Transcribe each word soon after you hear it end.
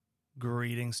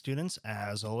Greetings, students.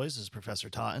 As always, this is Professor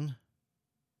Totten,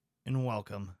 and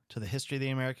welcome to the History of the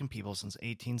American People since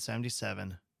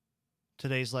 1877.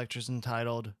 Today's lecture is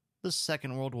entitled The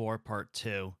Second World War, Part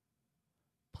 2.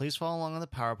 Please follow along on the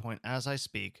PowerPoint as I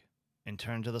speak, and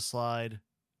turn to the slide,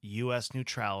 U.S.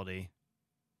 Neutrality.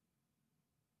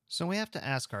 So we have to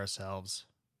ask ourselves,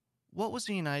 what was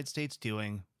the United States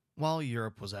doing while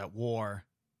Europe was at war?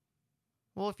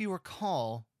 Well, if you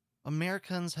recall,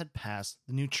 Americans had passed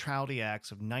the Neutrality Acts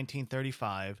of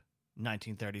 1935,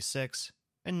 1936,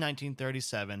 and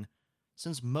 1937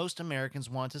 since most Americans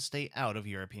wanted to stay out of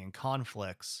European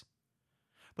conflicts.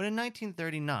 But in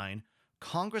 1939,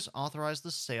 Congress authorized the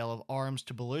sale of arms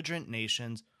to belligerent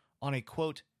nations on a,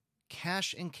 quote,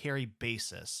 cash and carry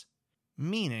basis,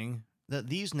 meaning that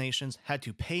these nations had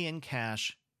to pay in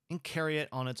cash and carry it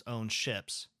on its own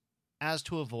ships, as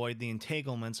to avoid the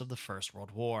entanglements of the First World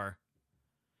War.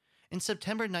 In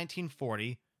September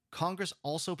 1940, Congress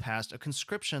also passed a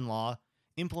conscription law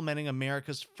implementing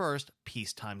America's first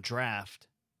peacetime draft.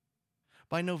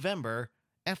 By November,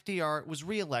 FDR was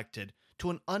re-elected to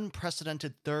an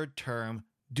unprecedented third term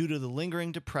due to the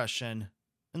lingering depression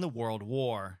and the World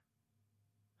War.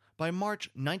 By March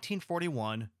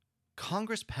 1941,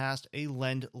 Congress passed a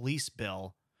Lend-Lease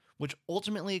bill, which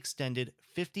ultimately extended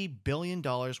 $50 billion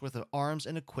worth of arms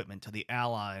and equipment to the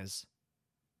Allies.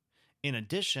 In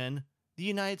addition, the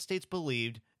United States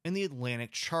believed in the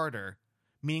Atlantic Charter,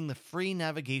 meaning the free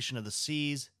navigation of the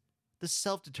seas, the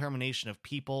self-determination of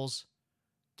peoples,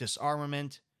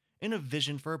 disarmament, and a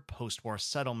vision for a post-war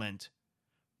settlement,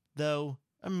 though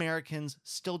Americans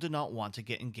still did not want to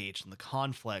get engaged in the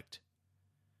conflict.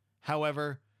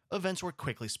 However, events were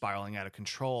quickly spiraling out of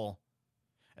control,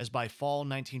 as by fall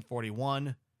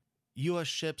 1941, U.S.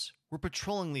 ships were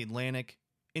patrolling the Atlantic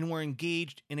and were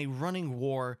engaged in a running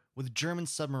war with German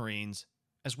submarines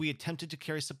as we attempted to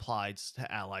carry supplies to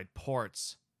Allied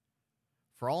ports.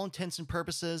 For all intents and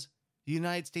purposes, the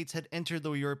United States had entered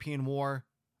the European War,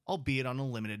 albeit on a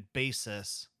limited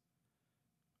basis.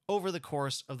 Over the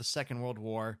course of the Second World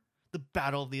War, the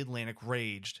Battle of the Atlantic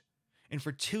raged, and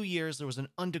for 2 years there was an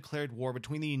undeclared war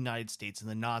between the United States and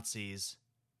the Nazis.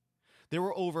 There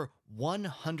were over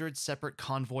 100 separate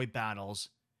convoy battles,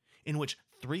 in which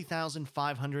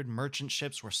 3,500 merchant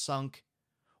ships were sunk,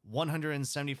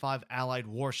 175 Allied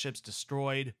warships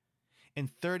destroyed, and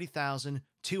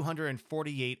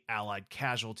 30,248 Allied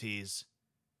casualties.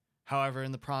 However,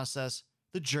 in the process,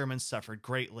 the Germans suffered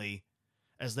greatly,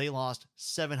 as they lost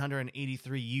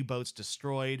 783 U-boats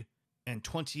destroyed and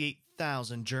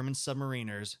 28,000 German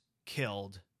submariners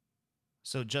killed.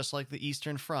 So just like the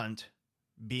Eastern Front,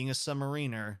 being a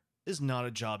submariner is not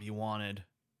a job you wanted.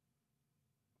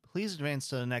 Please advance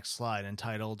to the next slide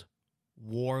entitled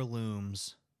War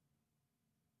Looms.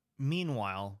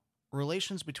 Meanwhile,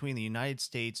 relations between the United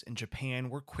States and Japan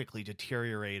were quickly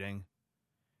deteriorating.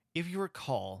 If you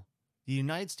recall, the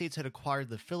United States had acquired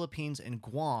the Philippines and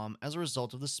Guam as a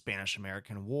result of the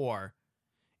Spanish-American War,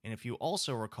 and if you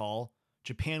also recall,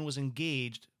 Japan was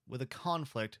engaged with a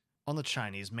conflict on the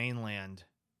Chinese mainland.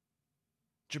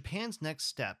 Japan's next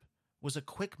step was a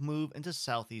quick move into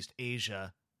Southeast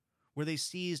Asia, where they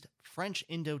seized French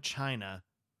Indochina,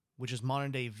 which is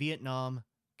modern-day Vietnam,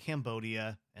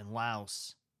 Cambodia, and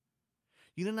Laos.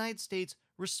 The United States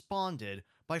responded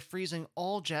by freezing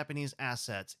all Japanese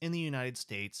assets in the United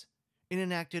States and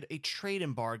enacted a trade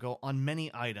embargo on many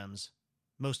items,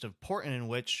 most important in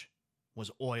which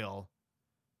was oil.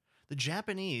 The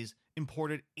Japanese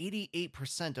imported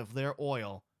 88% of their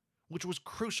oil, which was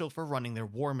crucial for running their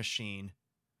war machine.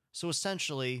 So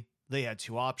essentially, they had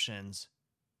two options: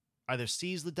 either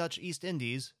seize the Dutch East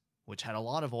Indies, which had a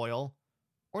lot of oil,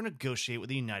 or negotiate with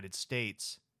the United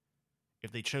States.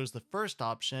 If they chose the first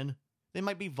option, they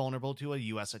might be vulnerable to a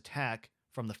U.S. attack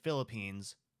from the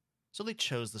Philippines, so they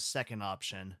chose the second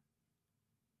option.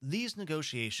 These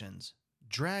negotiations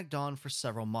dragged on for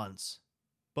several months,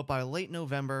 but by late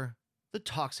November, the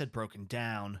talks had broken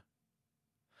down.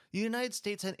 The United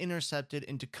States had intercepted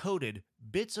and decoded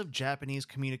bits of Japanese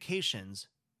communications,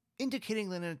 indicating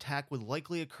that an attack would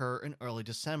likely occur in early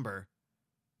December,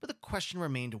 but the question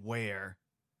remained where.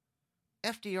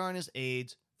 FDR and his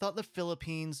aides thought the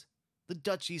Philippines, the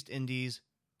Dutch East Indies,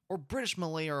 or British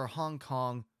Malaya or Hong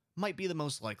Kong might be the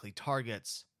most likely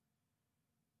targets.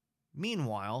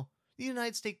 Meanwhile, the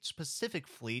United States Pacific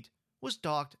Fleet was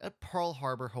docked at Pearl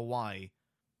Harbor, Hawaii,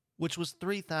 which was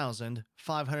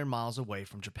 3,500 miles away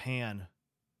from Japan,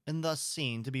 and thus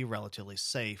seen to be relatively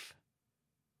safe.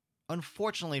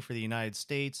 Unfortunately for the United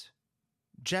States,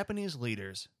 Japanese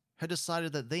leaders had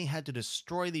decided that they had to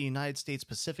destroy the United States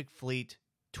Pacific Fleet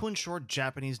to ensure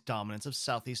Japanese dominance of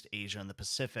Southeast Asia and the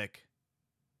Pacific.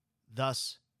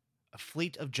 Thus, a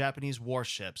fleet of Japanese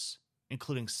warships,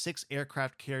 including 6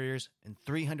 aircraft carriers and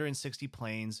 360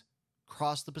 planes,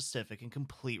 crossed the Pacific in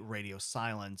complete radio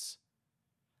silence.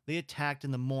 They attacked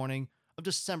in the morning of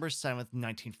December 7th,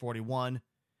 1941,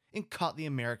 and caught the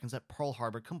Americans at Pearl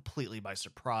Harbor completely by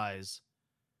surprise.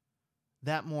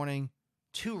 That morning,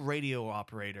 2 radio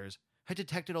operators had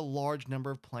detected a large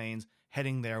number of planes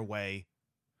heading their way,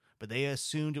 but they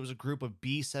assumed it was a group of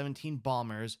B-17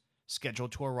 bombers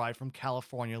scheduled to arrive from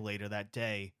California later that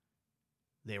day.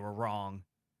 They were wrong.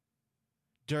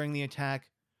 During the attack,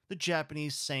 the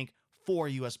Japanese sank 4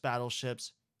 U.S.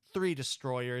 battleships, 3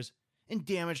 destroyers, and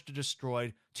damaged or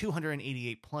destroyed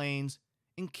 288 planes,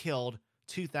 and killed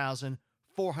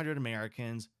 2,400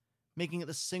 Americans, making it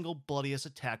the single bloodiest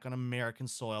attack on American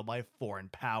soil by a foreign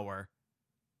power.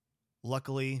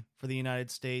 Luckily for the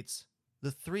United States,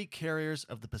 the 3 carriers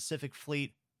of the Pacific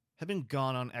Fleet had been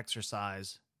gone on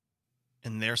exercise,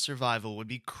 and their survival would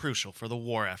be crucial for the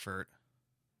war effort,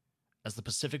 as the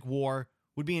Pacific War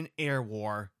would be an air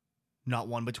war, not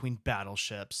one between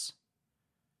battleships.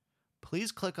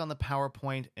 Please click on the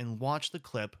PowerPoint and watch the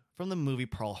clip from the movie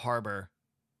Pearl Harbor.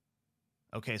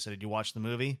 Okay, so did you watch the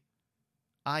movie?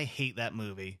 I hate that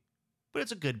movie, but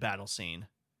it's a good battle scene.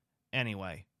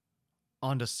 Anyway,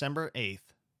 on December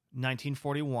 8th,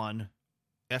 1941,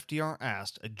 FDR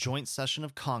asked a joint session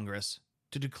of Congress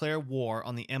to declare war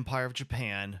on the Empire of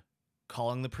Japan,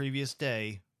 calling the previous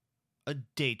day a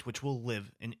date which will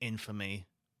live in infamy.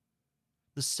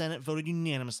 The Senate voted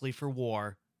unanimously for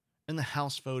war, and the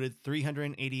House voted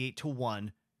 388 to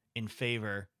 1 in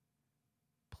favor.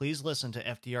 Please listen to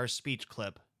FDR's speech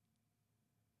clip.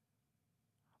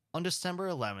 On December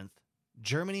 11th,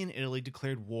 Germany and Italy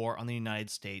declared war on the United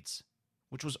States,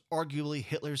 which was arguably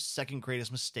Hitler's second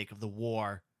greatest mistake of the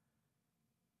war.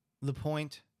 The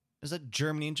point is that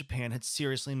Germany and Japan had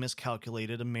seriously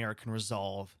miscalculated American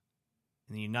resolve,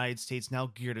 and the United States now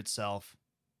geared itself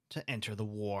to enter the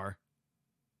war.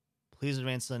 Please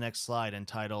advance to the next slide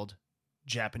entitled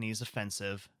Japanese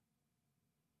Offensive.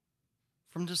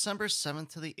 From December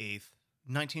 7th to the 8th,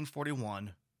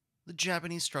 1941, the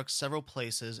Japanese struck several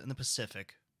places in the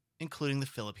Pacific, including the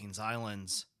Philippines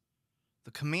Islands.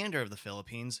 The commander of the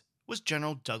Philippines was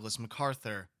General Douglas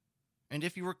MacArthur, and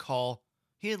if you recall,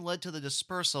 he had led to the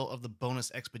dispersal of the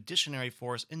Bonus Expeditionary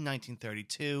Force in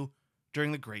 1932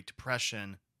 during the Great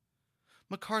Depression.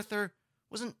 MacArthur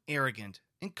was an arrogant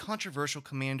and controversial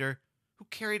commander who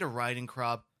carried a riding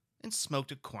crop and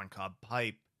smoked a corncob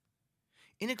pipe.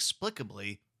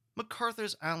 Inexplicably,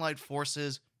 MacArthur's Allied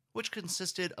forces, which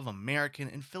consisted of American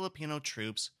and Filipino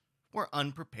troops, were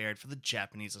unprepared for the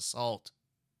Japanese assault.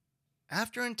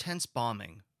 After intense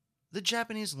bombing, the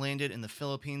Japanese landed in the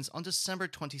Philippines on December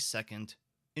 22nd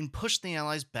and pushed the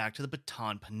Allies back to the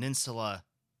Bataan Peninsula.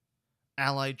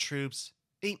 Allied troops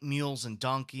ate mules and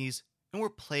donkeys and were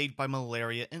plagued by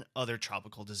malaria and other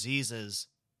tropical diseases.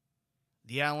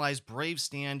 The Allies' brave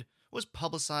stand was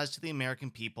publicized to the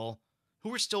American people, who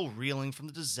were still reeling from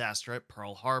the disaster at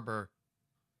Pearl Harbor.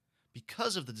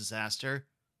 Because of the disaster,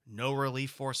 no relief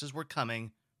forces were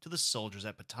coming to the soldiers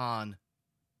at Bataan.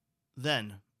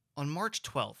 Then, on March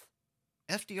 12th,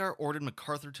 FDR ordered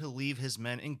MacArthur to leave his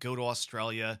men and go to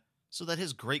Australia so that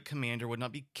his great commander would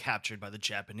not be captured by the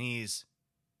Japanese.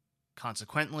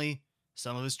 Consequently,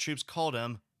 some of his troops called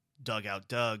him Dugout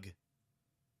Doug.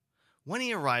 When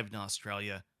he arrived in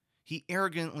Australia, he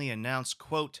arrogantly announced,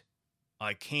 quote,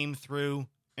 "I came through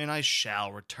and I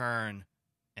shall return,"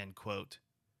 end quote.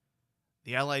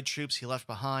 The Allied troops he left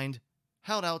behind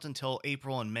held out until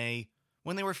April and May,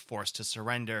 when they were forced to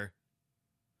surrender.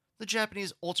 The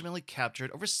Japanese ultimately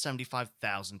captured over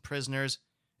 75,000 prisoners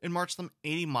and marched them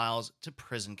 80 miles to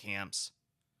prison camps.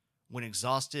 When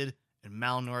exhausted and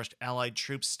malnourished Allied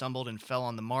troops stumbled and fell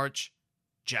on the march,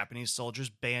 Japanese soldiers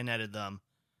bayoneted them,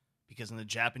 because in the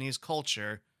Japanese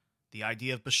culture, the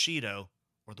idea of Bushido,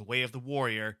 or the way of the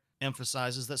warrior,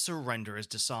 emphasizes that surrender is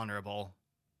dishonorable.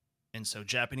 And so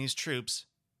Japanese troops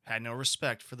had no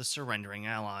respect for the surrendering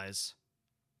Allies.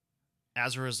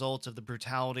 As a result of the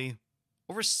brutality,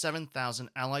 over 7,000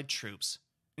 Allied troops,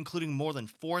 including more than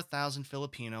 4,000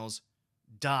 Filipinos,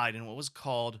 died in what was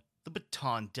called the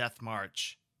Bataan Death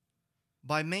March.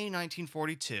 By May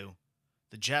 1942,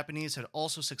 the Japanese had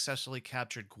also successfully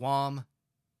captured Guam,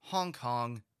 Hong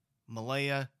Kong,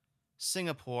 Malaya,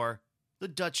 Singapore, the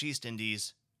Dutch East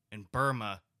Indies, and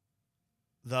Burma.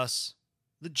 Thus,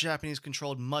 the Japanese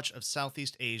controlled much of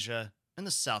Southeast Asia and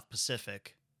the South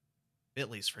Pacific, at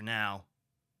least for now.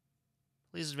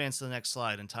 Please advance to the next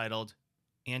slide entitled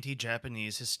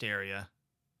Anti-Japanese Hysteria.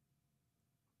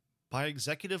 By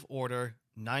Executive Order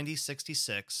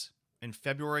 9066 in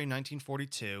February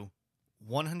 1942,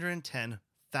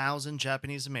 110,000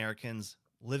 Japanese Americans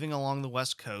living along the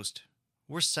West Coast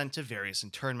were sent to various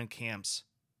internment camps,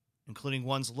 including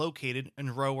ones located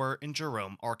in Rower and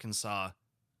Jerome, Arkansas.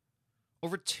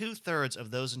 Over 2/3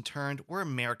 of those interned were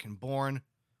American-born,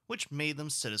 which made them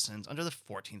citizens under the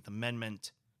 14th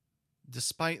Amendment.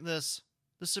 Despite this,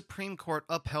 the Supreme Court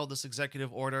upheld this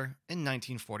executive order in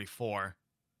 1944.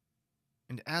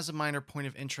 And as a minor point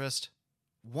of interest,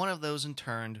 one of those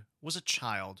interned was a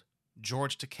child,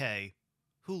 George Takei,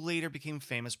 who later became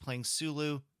famous playing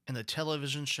Sulu in the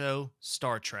television show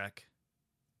Star Trek.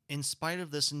 In spite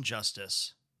of this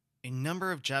injustice, a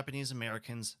number of Japanese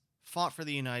Americans fought for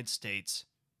the United States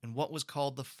in what was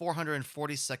called the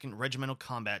 442nd Regimental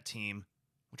Combat Team,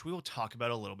 which we will talk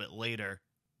about a little bit later.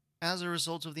 As a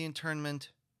result of the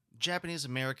internment, Japanese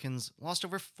Americans lost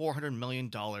over $400 million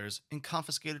in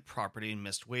confiscated property and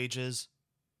missed wages.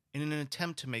 In an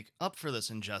attempt to make up for this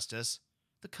injustice,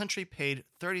 the country paid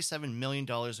 $37 million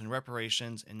in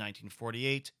reparations in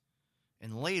 1948,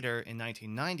 and later, in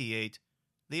 1998,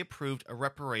 they approved a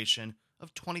reparation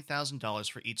of $20,000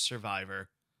 for each survivor,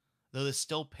 though this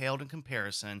still paled in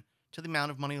comparison to the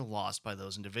amount of money lost by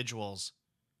those individuals.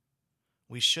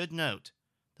 We should note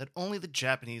that only the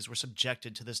Japanese were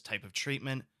subjected to this type of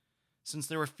treatment, since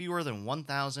there were fewer than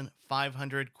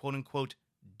 1,500 quote-unquote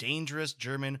dangerous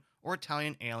German or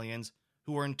Italian aliens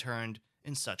who were interned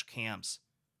in such camps,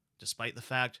 despite the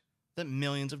fact that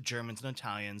millions of Germans and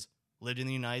Italians lived in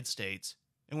the United States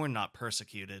and were not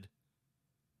persecuted.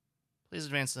 Please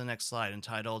advance to the next slide,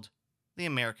 entitled The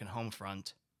American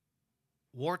Homefront.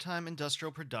 Wartime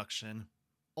industrial production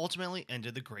ultimately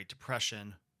ended the Great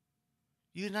Depression.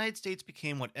 The United States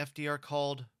became what FDR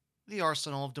called the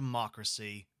arsenal of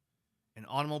democracy, and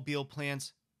automobile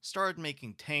plants started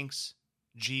making tanks,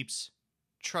 jeeps,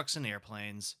 trucks, and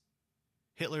airplanes.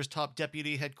 Hitler's top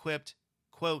deputy had quipped,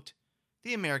 quote,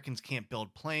 "The Americans can't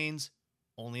build planes,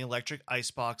 only electric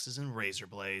iceboxes and razor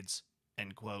blades,"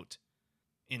 end quote.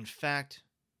 In fact,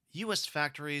 U.S.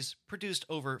 factories produced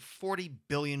over 40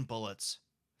 billion bullets,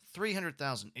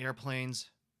 300,000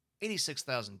 airplanes,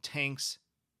 86,000 tanks,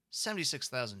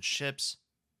 76,000 ships,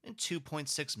 and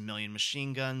 2.6 million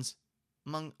machine guns,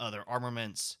 among other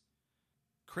armaments.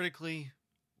 Critically,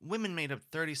 women made up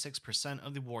 36%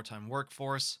 of the wartime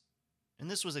workforce,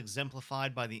 and this was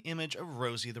exemplified by the image of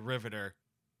Rosie the Riveter,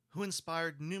 who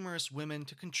inspired numerous women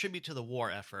to contribute to the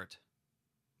war effort.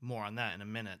 More on that in a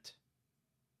minute.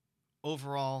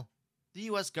 Overall, the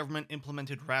US government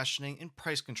implemented rationing and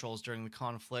price controls during the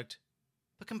conflict,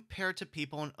 but compared to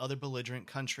people in other belligerent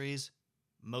countries,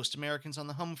 most Americans on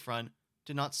the home front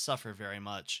did not suffer very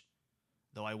much,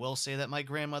 though I will say that my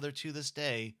grandmother to this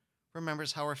day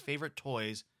remembers how her favorite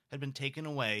toys had been taken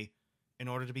away in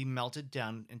order to be melted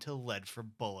down into lead for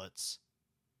bullets.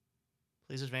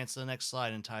 Please advance to the next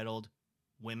slide, entitled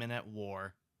Women at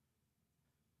War.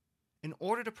 In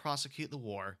order to prosecute the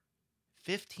war,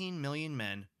 15 million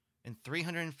men and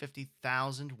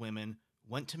 350,000 women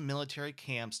went to military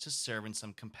camps to serve in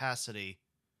some capacity.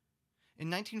 In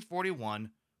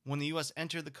 1941, when the U.S.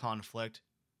 entered the conflict,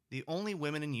 the only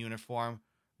women in uniform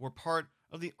were part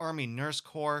of the Army Nurse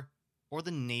Corps or the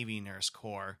Navy Nurse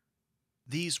Corps.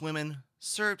 These women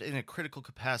served in a critical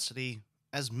capacity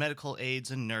as medical aides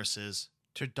and nurses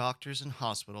to doctors and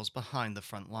hospitals behind the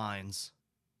front lines.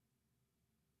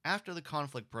 After the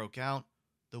conflict broke out,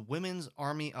 the Women's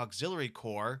Army Auxiliary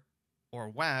Corps,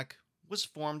 or WAC, was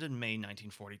formed in May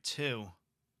 1942.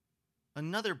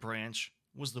 Another branch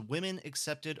was the Women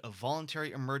Accepted of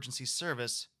Voluntary Emergency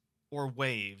Service, or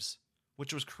WAVES,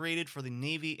 which was created for the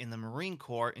Navy and the Marine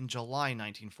Corps in July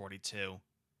 1942.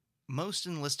 Most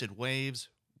enlisted WAVES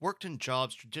worked in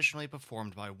jobs traditionally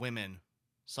performed by women,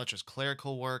 such as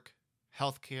clerical work,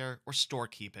 healthcare, or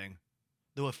storekeeping,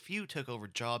 though a few took over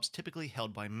jobs typically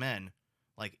held by men,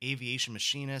 like aviation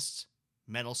machinists,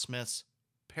 metalsmiths,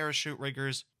 parachute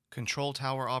riggers, control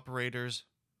tower operators,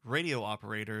 radio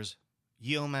operators,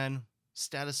 yeomen,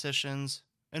 statisticians,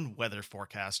 and weather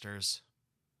forecasters.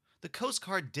 The Coast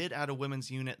Guard did add a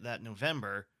women's unit that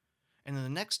November, and in the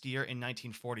next year in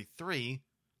 1943,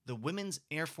 the Women's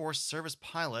Air Force Service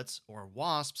Pilots, or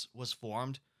WASPs, was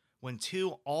formed when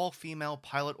two all-female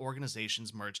pilot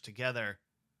organizations merged together.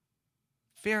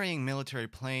 Ferrying military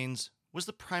planes was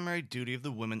the primary duty of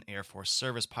the Women Air Force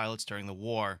Service Pilots during the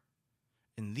war,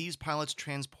 and these pilots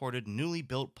transported newly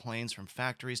built planes from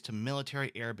factories to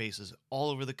military air bases all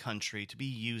over the country to be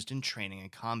used in training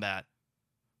and combat.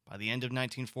 By the end of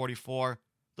 1944,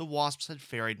 the WASPs had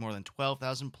ferried more than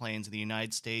 12,000 planes in the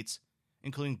United States,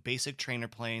 including basic trainer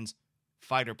planes,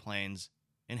 fighter planes,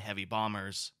 and heavy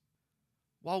bombers.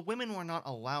 While women were not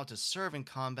allowed to serve in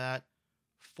combat,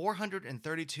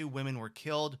 432 women were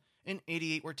killed and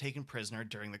 88 were taken prisoner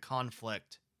during the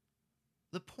conflict.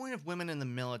 The point of women in the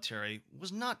military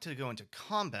was not to go into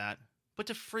combat, but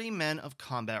to free men of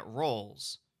combat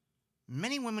roles.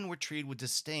 Many women were treated with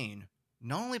disdain,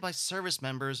 not only by service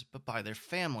members, but by their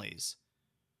families.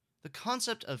 The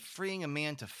concept of freeing a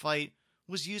man to fight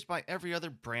was used by every other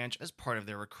branch as part of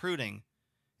their recruiting,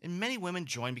 and many women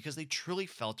joined because they truly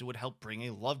felt it would help bring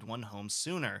a loved one home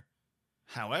sooner.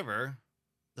 However,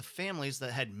 the families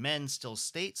that had men still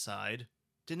stateside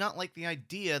did not like the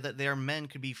idea that their men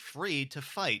could be freed to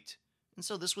fight, and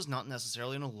so this was not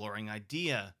necessarily an alluring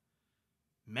idea.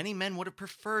 Many men would have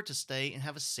preferred to stay and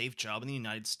have a safe job in the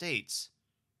United States,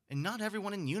 and not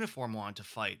everyone in uniform wanted to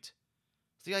fight.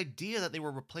 The idea that they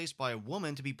were replaced by a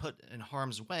woman to be put in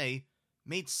harm's way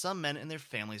made some men and their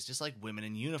families dislike women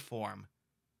in uniform.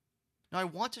 Now I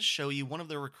want to show you one of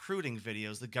the recruiting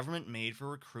videos the government made for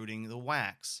recruiting the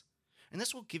WACs, and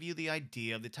this will give you the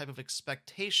idea of the type of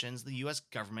expectations the US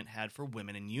government had for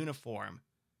women in uniform.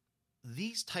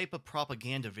 These type of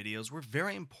propaganda videos were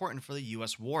very important for the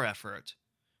US war effort,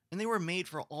 and they were made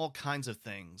for all kinds of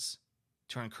things.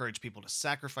 To encourage people to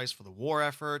sacrifice for the war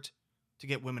effort, to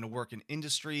get women to work in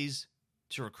industries,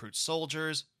 to recruit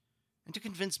soldiers, and to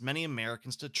convince many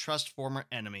Americans to trust former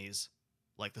enemies,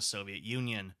 like the Soviet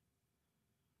Union.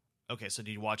 Okay, so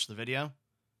did you watch the video?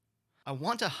 I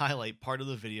want to highlight part of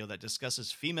the video that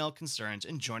discusses female concerns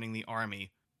in joining the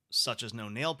army, such as no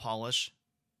nail polish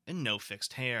and no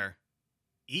fixed hair.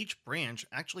 Each branch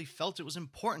actually felt it was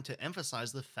important to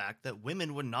emphasize the fact that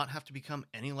women would not have to become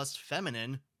any less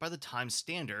feminine by the time's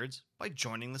standards by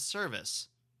joining the service.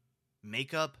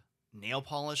 Makeup, nail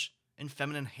polish, and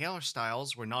feminine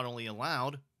hairstyles were not only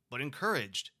allowed, but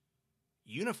encouraged.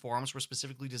 Uniforms were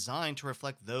specifically designed to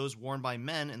reflect those worn by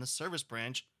men in the service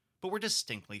branch, but were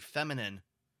distinctly feminine.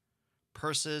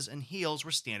 Purses and heels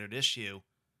were standard issue.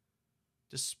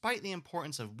 Despite the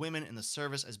importance of women in the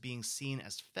service as being seen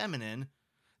as feminine,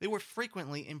 they were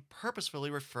frequently and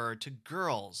purposefully referred to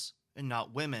girls and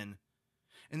not women,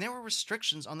 and there were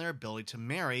restrictions on their ability to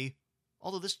marry,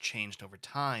 although this changed over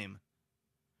time.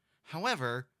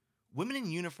 However, women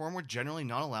in uniform were generally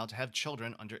not allowed to have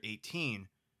children under 18,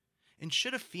 and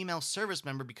should a female service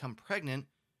member become pregnant,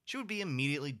 she would be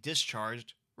immediately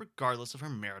discharged regardless of her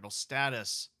marital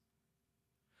status.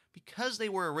 Because they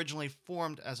were originally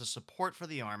formed as a support for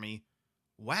the Army,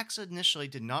 WACs initially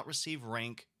did not receive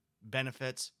rank,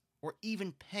 benefits, or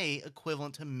even pay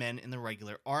equivalent to men in the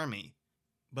regular Army.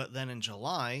 But then in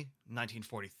July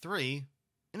 1943,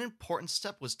 an important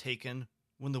step was taken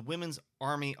when the Women's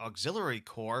Army Auxiliary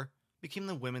Corps became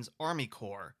the Women's Army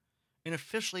Corps, and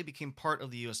officially became part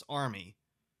of the U.S. Army,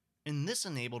 and this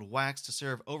enabled WACs to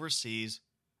serve overseas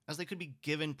as they could be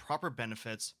given proper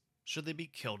benefits should they be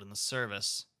killed in the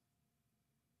service.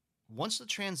 Once the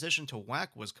transition to WAC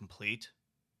was complete,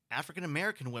 African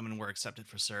American women were accepted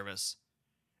for service,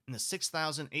 and the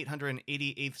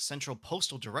 6,888th Central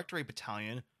Postal Directorate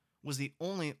Battalion was the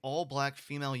only all-black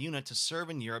female unit to serve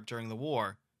in Europe during the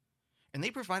war, and they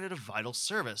provided a vital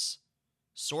service,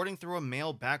 sorting through a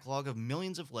mail backlog of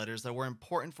millions of letters that were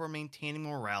important for maintaining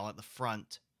morale at the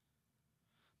front.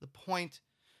 The point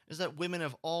is that women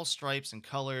of all stripes and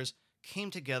colors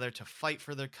came together to fight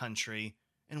for their country,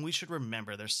 and we should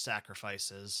remember their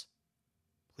sacrifices.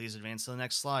 Please advance to the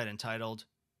next slide, entitled,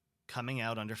 Coming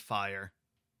Out Under Fire.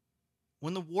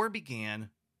 When the war began,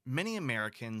 many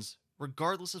Americans,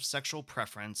 regardless of sexual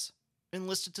preference,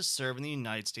 enlisted to serve in the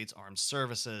United States Armed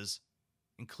Services,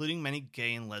 including many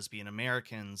gay and lesbian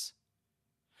Americans.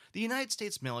 The United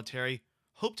States military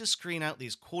hoped to screen out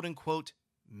these quote-unquote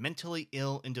mentally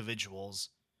ill individuals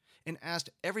and asked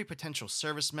every potential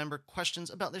service member questions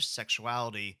about their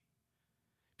sexuality.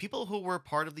 People who were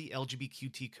part of the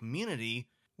LGBTQ community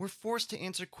were forced to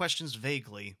answer questions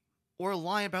vaguely or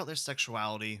lie about their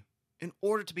sexuality in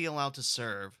order to be allowed to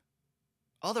serve.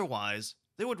 Otherwise,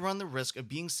 they would run the risk of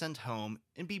being sent home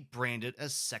and be branded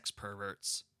as sex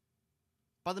perverts.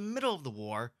 By the middle of the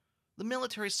war, the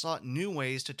military sought new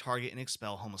ways to target and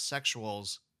expel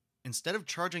homosexuals. Instead of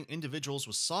charging individuals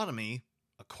with sodomy,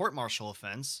 a court-martial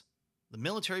offense, the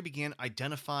military began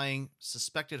identifying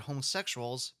suspected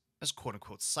homosexuals as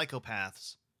quote-unquote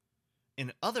psychopaths.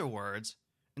 In other words,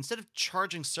 instead of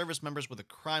charging service members with a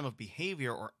crime of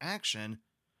behavior or action,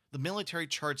 the military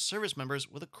charged service members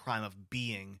with a crime of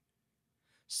being.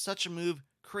 Such a move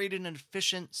created an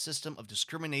efficient system of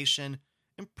discrimination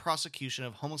and prosecution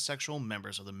of homosexual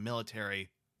members of the military.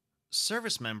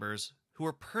 Service members who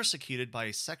were persecuted by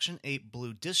a Section 8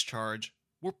 blue discharge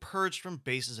were purged from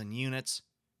bases and units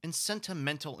and sent to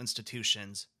mental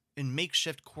institutions in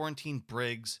makeshift quarantine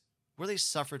brigs where they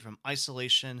suffered from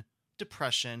isolation,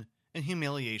 depression, and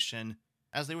humiliation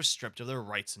as they were stripped of their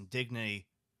rights and dignity.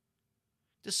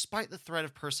 Despite the threat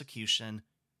of persecution,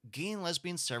 gay and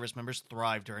lesbian service members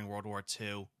thrived during World War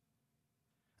II.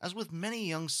 As with many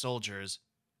young soldiers,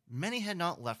 many had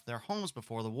not left their homes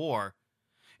before the war,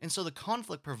 and so the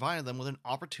conflict provided them with an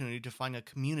opportunity to find a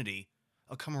community,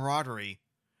 a camaraderie,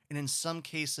 and in some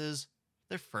cases,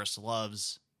 their first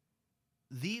loves.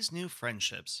 These new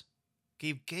friendships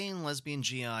gave gay and lesbian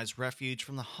GIs refuge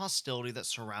from the hostility that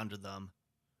surrounded them,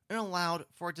 and allowed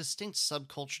for a distinct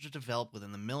subculture to develop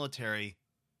within the military.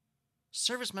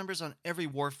 Service members on every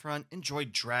war front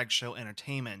enjoyed drag show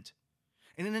entertainment,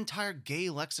 and an entire gay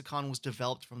lexicon was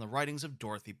developed from the writings of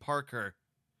Dorothy Parker,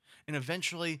 and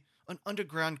eventually an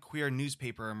underground queer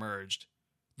newspaper emerged,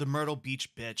 the Myrtle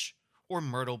Beach Bitch, or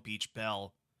Myrtle Beach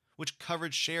Belle, which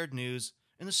covered shared news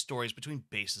and the stories between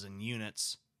bases and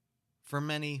units. For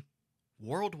many,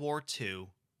 World War II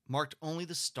marked only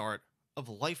the start of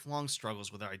lifelong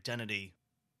struggles with their identity.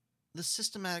 The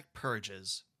systematic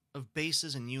purges of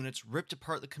bases and units ripped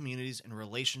apart the communities and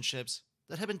relationships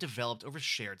that had been developed over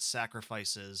shared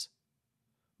sacrifices.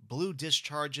 Blue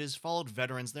discharges followed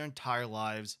veterans their entire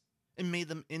lives and made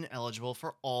them ineligible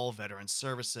for all veteran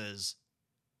services.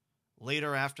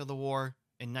 Later after the war,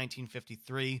 in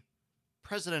 1953,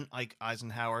 President Ike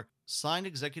Eisenhower signed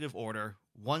Executive Order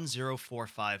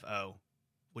 10450,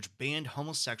 which banned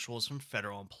homosexuals from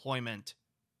federal employment.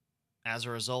 As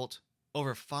a result,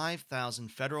 over 5,000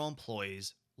 federal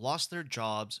employees lost their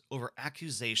jobs over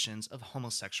accusations of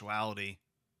homosexuality.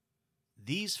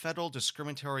 These federal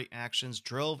discriminatory actions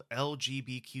drove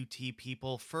LGBTQ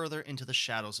people further into the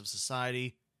shadows of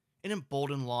society and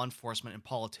emboldened law enforcement and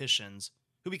politicians,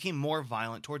 who became more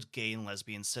violent towards gay and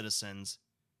lesbian citizens.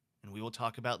 And we will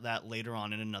talk about that later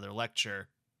on in another lecture.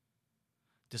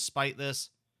 Despite this,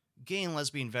 gay and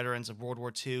lesbian veterans of World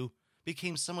War II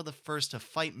became some of the first to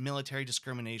fight military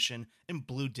discrimination and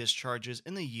blue discharges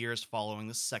in the years following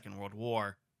the Second World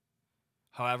War.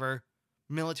 However,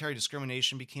 military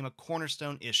discrimination became a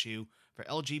cornerstone issue for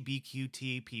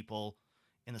LGBTQ people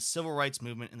in the civil rights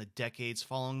movement in the decades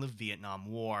following the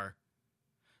Vietnam War.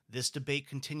 This debate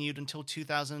continued until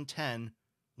 2010,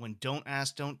 when Don't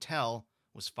Ask, Don't Tell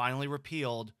was finally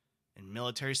repealed and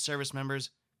military service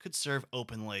members could serve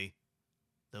openly,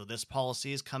 though this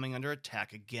policy is coming under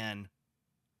attack again.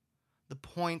 The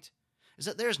point is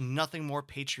that there's nothing more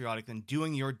patriotic than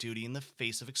doing your duty in the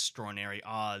face of extraordinary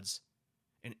odds,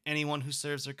 and anyone who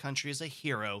serves their country is a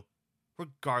hero,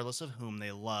 regardless of whom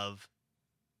they love.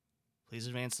 Please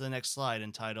advance to the next slide,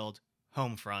 entitled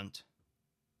Homefront.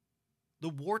 The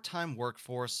wartime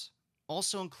workforce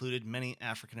also included many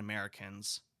African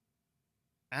Americans.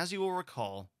 As you will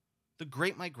recall, the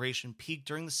Great Migration peaked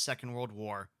during the Second World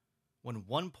War, when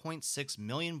 1.6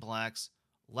 million blacks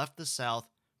left the South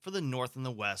for the North and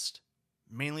the West,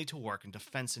 mainly to work in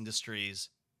defense industries.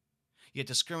 Yet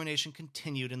discrimination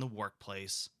continued in the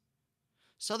workplace.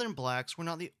 Southern blacks were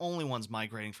not the only ones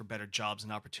migrating for better jobs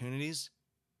and opportunities.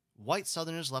 White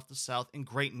Southerners left the South in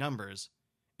great numbers,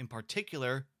 in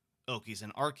particular, Okies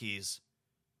and Arkies.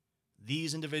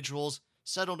 These individuals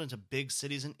settled into big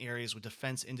cities and areas with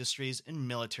defense industries and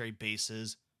military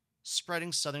bases,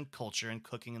 spreading Southern culture and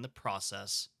cooking in the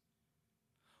process.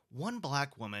 One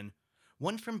black woman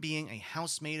went from being a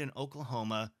housemaid in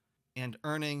Oklahoma and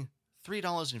earning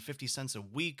 $3.50 a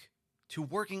week to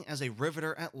working as a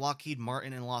riveter at Lockheed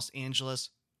Martin in Los Angeles,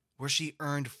 where she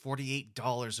earned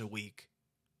 $48 a week.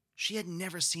 She had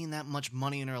never seen that much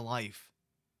money in her life.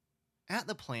 At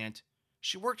the plant,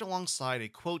 she worked alongside a,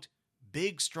 quote,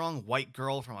 big, strong white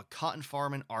girl from a cotton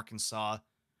farm in Arkansas,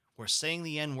 where saying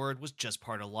the N-word was just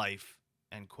part of life,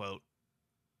 end quote.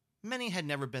 Many had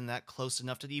never been that close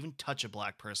enough to even touch a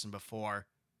black person before.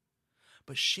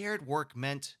 But shared work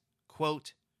meant,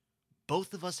 quote,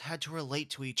 both of us had to relate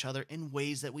to each other in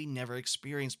ways that we never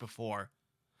experienced before.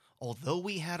 Although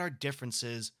we had our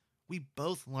differences, we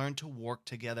both learned to work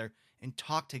together and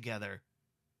talk together.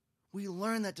 We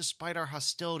learned that despite our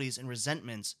hostilities and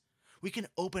resentments, we can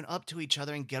open up to each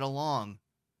other and get along.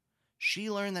 She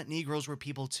learned that Negroes were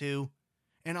people too,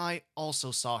 and I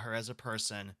also saw her as a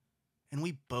person, and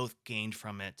we both gained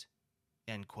from it,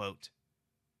 end quote.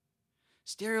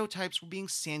 Stereotypes were being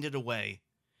sanded away,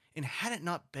 and had it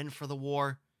not been for the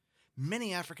war,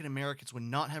 many African Americans would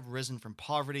not have risen from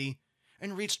poverty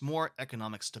and reached more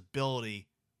economic stability,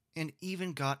 and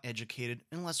even got educated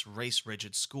in less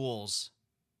race-rigid schools.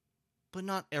 But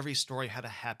not every story had a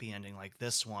happy ending like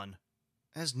this one,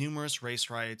 as numerous race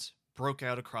riots broke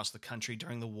out across the country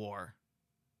during the war.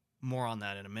 More on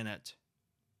that in a minute.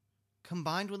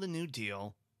 Combined with the New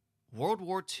Deal, World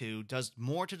War II does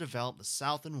more to develop the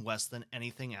South and West than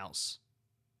anything else.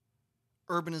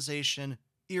 Urbanization,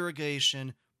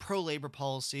 irrigation, pro-labor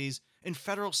policies, and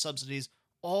federal subsidies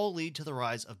all lead to the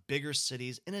rise of bigger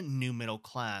cities and a new middle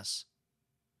class.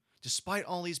 Despite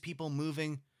all these people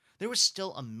moving, there was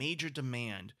still a major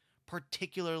demand,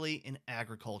 particularly in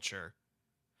agriculture.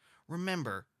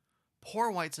 Remember, poor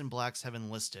whites and blacks have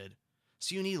enlisted,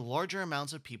 so you need larger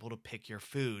amounts of people to pick your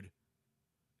food.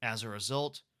 As a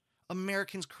result,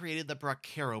 Americans created the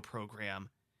Bracero program,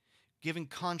 giving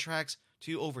contracts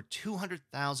to over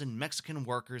 200,000 Mexican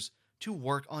workers to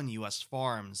work on U.S.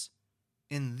 farms.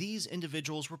 And these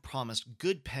individuals were promised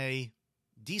good pay,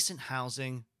 decent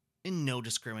housing, and no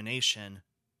discrimination.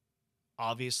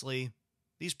 Obviously,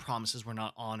 these promises were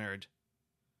not honored.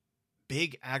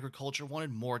 Big agriculture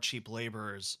wanted more cheap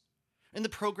laborers, and the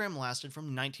program lasted from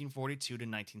 1942 to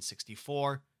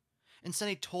 1964 and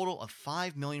sent a total of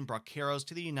 5 million Braceros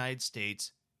to the United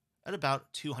States at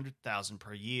about 200,000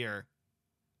 per year.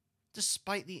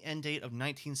 Despite the end date of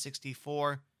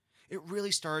 1964, it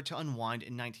really started to unwind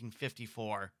in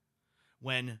 1954,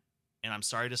 when, and I'm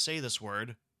sorry to say this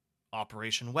word,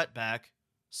 Operation Wetback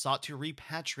sought to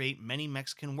repatriate many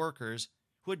Mexican workers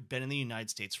who had been in the United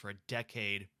States for a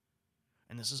decade.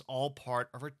 And this is all part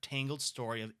of our tangled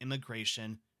story of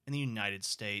immigration in the United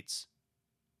States.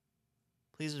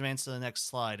 Please advance to the next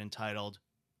slide entitled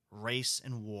Race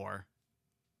and War.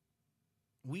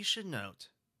 We should note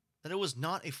that it was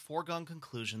not a foregone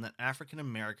conclusion that African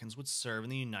Americans would serve in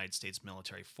the United States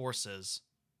military forces.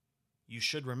 You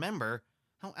should remember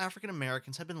how African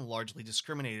Americans had been largely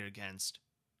discriminated against.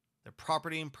 Their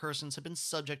property and persons had been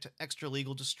subject to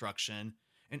extra-legal destruction,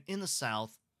 and in the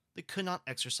South, they could not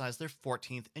exercise their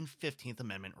 14th and 15th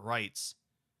Amendment rights.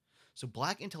 So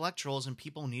black intellectuals and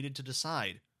people needed to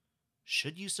decide,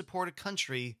 should you support a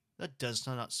country that does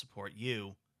not support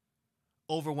you?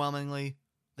 Overwhelmingly,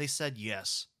 they said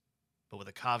yes, but with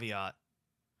a caveat.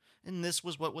 And this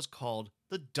was what was called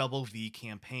the Double V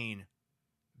campaign.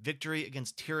 Victory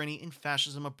against tyranny and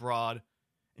fascism abroad,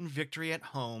 and victory at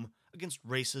home against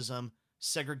racism,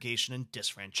 segregation, and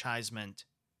disfranchisement.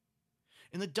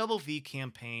 In the Double V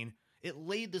campaign, it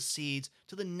laid the seeds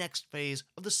to the next phase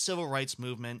of the civil rights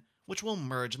movement, which will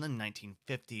emerge in the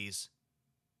 1950s.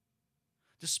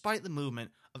 Despite the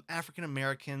movement of African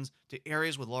Americans to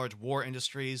areas with large war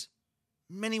industries,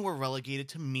 many were relegated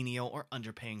to menial or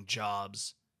underpaying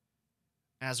jobs.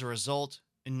 As a result,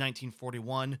 in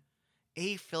 1941,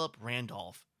 A. Philip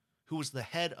Randolph, who was the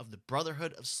head of the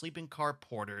Brotherhood of Sleeping Car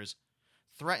Porters,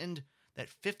 threatened that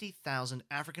 50,000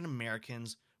 African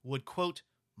Americans would, quote,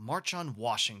 march on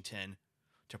Washington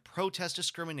to protest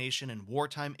discrimination in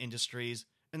wartime industries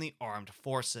and the armed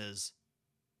forces.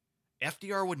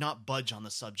 FDR would not budge on the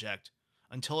subject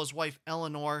until his wife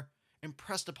Eleanor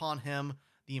impressed upon him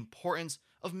the importance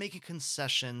of making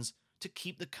concessions to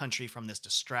keep the country from this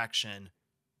distraction.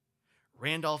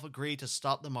 Randolph agreed to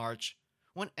stop the march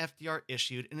when FDR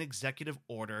issued an executive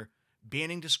order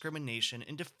banning discrimination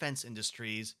in defense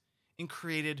industries and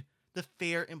created the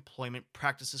Fair Employment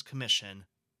Practices Commission,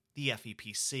 the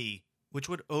FEPC, which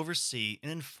would oversee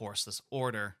and enforce this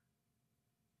order.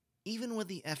 Even with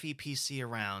the FEPC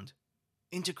around,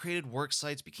 integrated work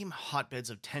sites became hotbeds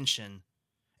of tension,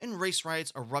 and race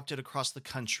riots erupted across the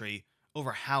country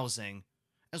over housing,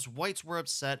 as whites were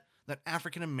upset that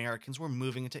African Americans were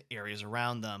moving into areas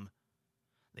around them.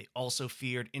 They also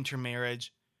feared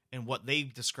intermarriage and what they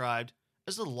described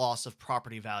as the loss of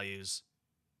property values.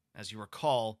 As you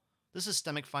recall, the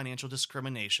systemic financial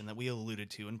discrimination that we alluded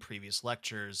to in previous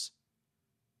lectures.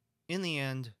 In the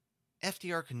end,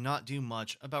 FDR could not do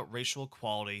much about racial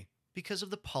equality because of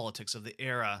the politics of the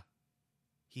era.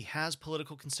 He has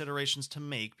political considerations to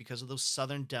make because of those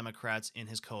Southern Democrats in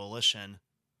his coalition,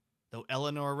 though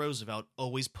Eleanor Roosevelt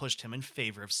always pushed him in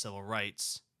favor of civil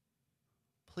rights.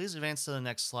 Please advance to the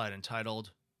next slide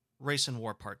entitled Race and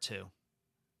War Part 2.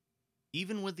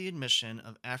 Even with the admission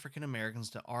of African Americans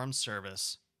to armed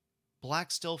service,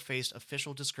 blacks still faced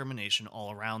official discrimination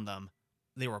all around them.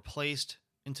 They were placed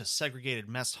into segregated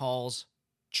mess halls,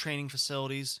 training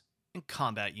facilities, and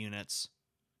combat units.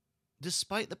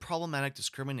 Despite the problematic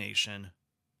discrimination,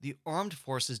 the armed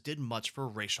forces did much for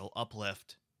racial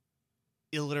uplift.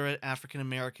 Illiterate African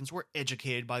Americans were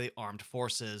educated by the armed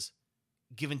forces,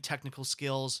 given technical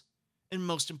skills, and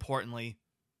most importantly,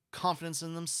 confidence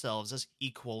in themselves as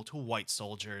equal to white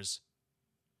soldiers.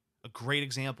 A great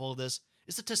example of this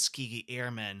is the Tuskegee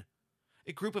Airmen,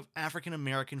 a group of African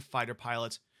American fighter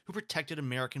pilots who protected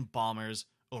American bombers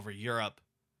over Europe.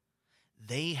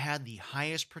 They had the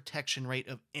highest protection rate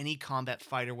of any combat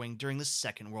fighter wing during the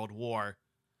Second World War,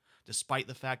 Despite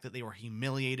the fact that they were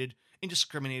humiliated and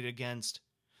discriminated against,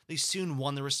 they soon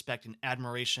won the respect and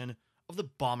admiration of the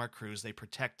bomber crews they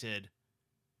protected.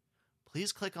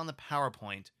 Please click on the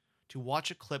PowerPoint to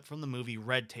watch a clip from the movie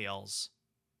Red Tails.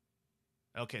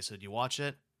 Okay, so did you watch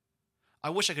it? I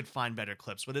wish I could find better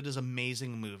clips, but it is an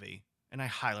amazing movie, and I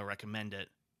highly recommend it.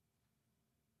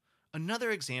 Another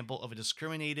example of a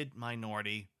discriminated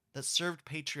minority that served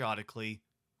patriotically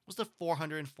was the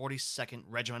 442nd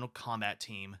Regimental Combat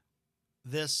Team.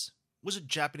 This was a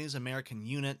Japanese-American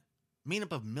unit made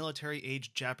up of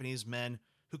military-aged Japanese men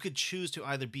who could choose to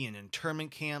either be in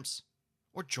internment camps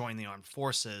or join the armed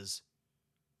forces.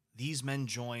 These men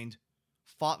joined,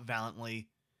 fought valiantly,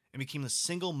 and became the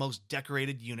single most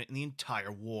decorated unit in the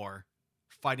entire war,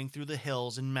 fighting through the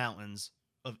hills and mountains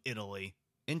of Italy,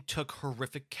 and took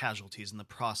horrific casualties in the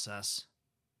process.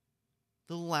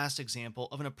 The last example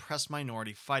of an oppressed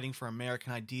minority fighting for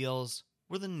American ideals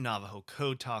were the Navajo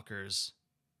Code Talkers.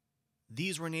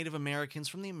 These were Native Americans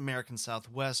from the American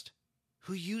Southwest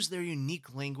who used their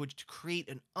unique language to create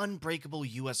an unbreakable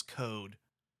U.S. code.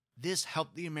 This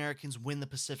helped the Americans win the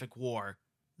Pacific War.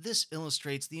 This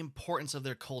illustrates the importance of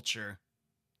their culture,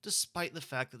 despite the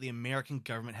fact that the American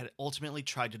government had ultimately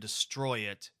tried to destroy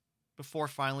it before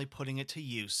finally putting it to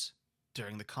use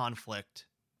during the conflict.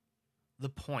 The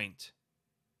point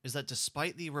is that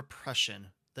despite the repression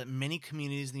that many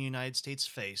communities in the United States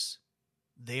face,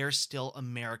 they are still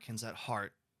Americans at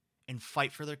heart and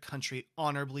fight for their country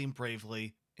honorably and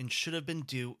bravely, and should have been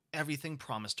due everything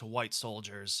promised to white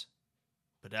soldiers.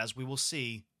 But as we will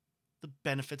see, the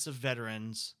benefits of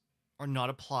veterans are not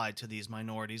applied to these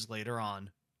minorities later on.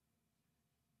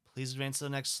 Please advance to the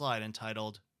next slide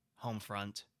entitled Home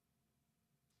Front.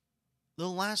 The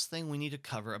last thing we need to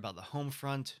cover about the home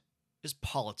front is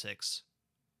politics,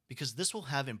 because this will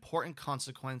have important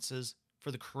consequences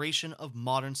for the creation of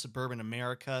modern suburban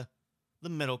America, the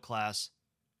middle class,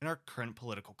 and our current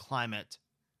political climate.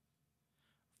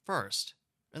 First,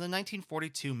 in the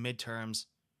 1942 midterms,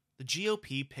 the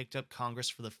GOP picked up Congress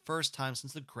for the first time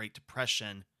since the Great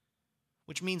Depression,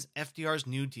 which means FDR's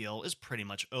New Deal is pretty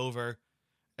much over,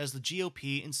 as the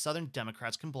GOP and Southern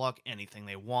Democrats can block anything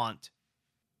they want.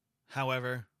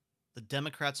 However, the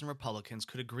Democrats and Republicans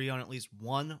could agree on at least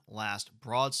one last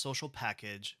broad social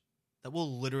package that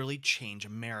will literally change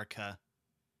America,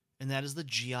 and that is the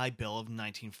GI Bill of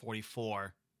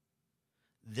 1944.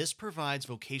 This provides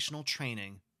vocational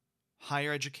training,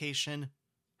 higher education,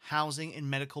 housing and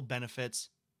medical benefits,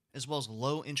 as well as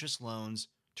low-interest loans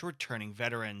to returning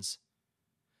veterans.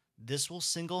 This will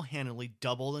single-handedly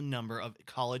double the number of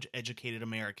college-educated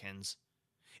Americans.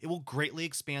 It will greatly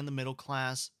expand the middle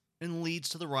class and leads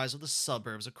to the rise of the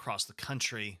suburbs across the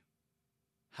country.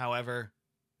 However,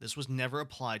 this was never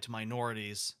applied to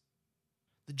minorities.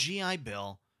 The GI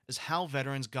Bill is how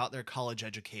veterans got their college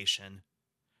education,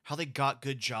 how they got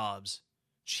good jobs,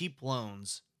 cheap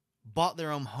loans, bought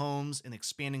their own homes in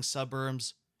expanding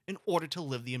suburbs in order to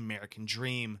live the American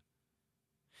dream.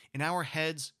 In our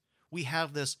heads, we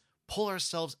have this pull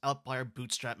ourselves up by our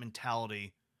bootstrap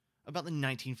mentality about the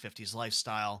 1950s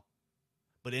lifestyle.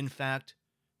 But in fact,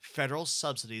 federal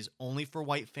subsidies only for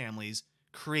white families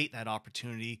create that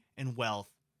opportunity and wealth,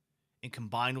 and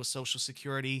combined with Social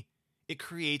Security, it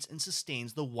creates and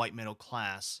sustains the white middle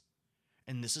class.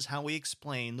 And this is how we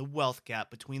explain the wealth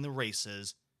gap between the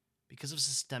races because of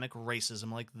systemic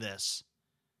racism like this.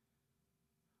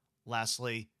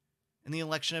 Lastly, in the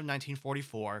election of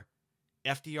 1944,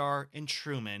 FDR and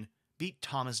Truman beat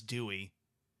Thomas Dewey.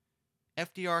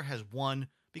 FDR has won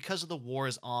because of the war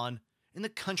is on, and the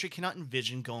country cannot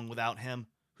envision going without him,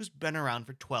 who's been around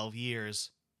for 12 years.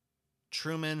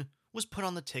 Truman was put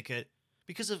on the ticket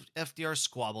because of FDR's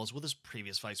squabbles with his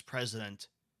previous vice president.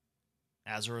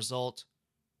 As a result,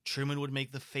 Truman would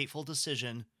make the fateful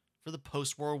decision for the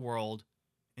post-war world,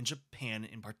 and Japan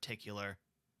in particular.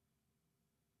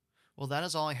 Well, that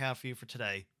is all I have for you for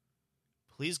today.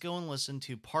 Please go and listen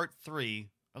to Part 3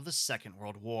 of the Second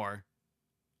World War.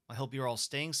 I hope you're all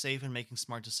staying safe and making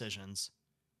smart decisions.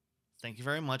 Thank you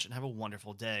very much and have a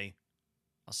wonderful day.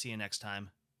 I'll see you next time.